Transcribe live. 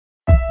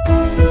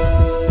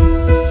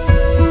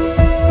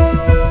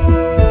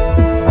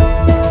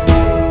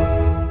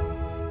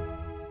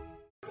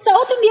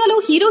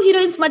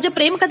Heroines మధ్య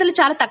ప్రేమ కథలు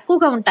చాలా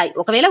తక్కువగా ఉంటాయి.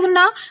 ఒకవేళ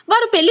ఉన్నా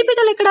వారు పెళ్లి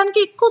పీటలు ఎక్కడానికి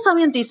ఎక్కువ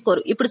సమయం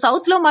తీసుకోరు. ఇప్పుడు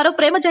సౌత్ లో మరో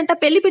ప్రేమ జంట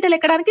పెళ్లి పీటలు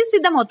ఎక్కడానికి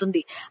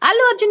సిద్ధమవుతుంది.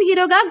 అల్లు అర్జున్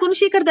హీరోగా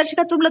గుణశేఖర్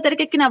దర్శకత్వంలో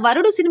తెరకెక్కిన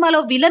వరుడు సినిమాలో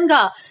విలన్ గా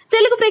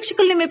తెలుగు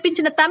ప్రేక్షకుల్ని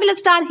మెప్పించిన తమిళ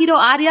స్టార్ హీరో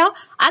ఆర్య,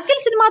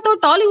 అఖిల్ సినిమాతో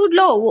టాలీవుడ్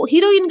లో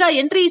హీరోయిన్ గా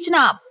ఎంట్రీ ఇచ్చిన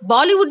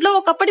బాలీవుడ్ లో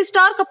ఒకప్పటి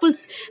స్టార్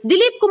కపుల్స్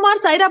దిలీప్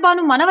కుమార్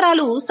సైరాబాను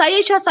మనవరాలు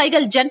సయేషా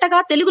సైగల్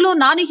జంటగా తెలుగులో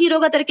నాని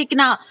హీరోగా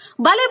తెరకెక్కిన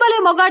భలే భలే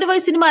మొగాడివై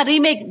సినిమా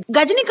రీమేక్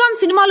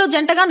గజనీకాంత్ సినిమాలో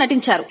జంటగా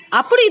నటించారు.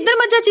 అప్పుడు ఇద్దరి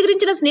మధ్య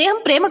చిగురించిన స్నేహం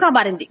ప్రేమగా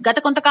మారింది. గత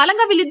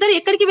కొంతకాలంగా వీళ్ళిద్దరు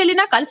ఎక్కడికి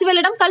వెళ్లినా కలిసి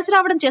వెళ్లడం, కలిసి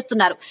రావడం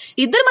చేస్తున్నారు.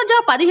 ఇద్దరి మధ్య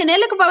 15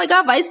 ఏళ్లకు పైగా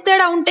వయసు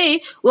తేడా ఉంటే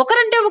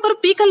ఒకరంటే ఒకరు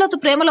పీకల్లోతు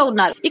ప్రేమలో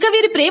ఉన్నారు. ఇక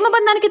వీరి ప్రేమ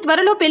బంధానికి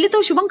త్వరలో పెళ్లితో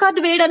శుభం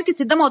కార్డు వేయడానికి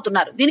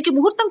సిద్ధమవుతున్నారు. దీనికి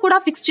ముహూర్తం కూడా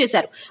ఫిక్స్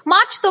చేశారు.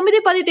 మార్చి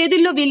 9, 10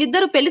 తేదీల్లో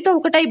వీళ్ళిద్దరు పెళ్లితో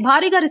ఒకటై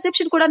భారీగా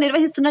రిసెప్షన్ కూడా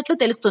నిర్వహిస్తున్నట్లు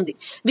తెలుస్తుంది.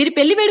 వీరి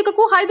పెళ్లి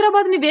వేడుకకు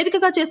హైదరాబాద్ ని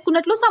వేదికగా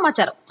చేసుకున్నట్లు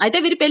సమాచారం. అయితే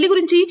వీరి పెళ్లి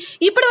గురించి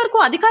ఇప్పటి వరకు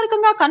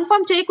అధికారికంగా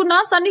కన్ఫర్మ్ చేయకున్నా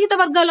సన్నిహిత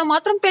వర్గాల్లో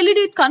మాత్రం పెళ్లి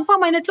డేట్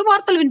కన్ఫర్మ్ అయినట్లు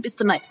వార్తలు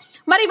వినిపిస్తున్నాయి.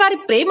 మరి వారి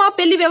ప్రేమ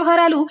పెళ్లి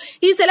వ్యవహారాలు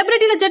ఈ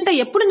సెలబ్రిటీల జంట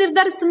ఎప్పుడు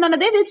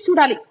నిర్ధారిస్తుందన్నదే వేచి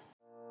చూడాలి.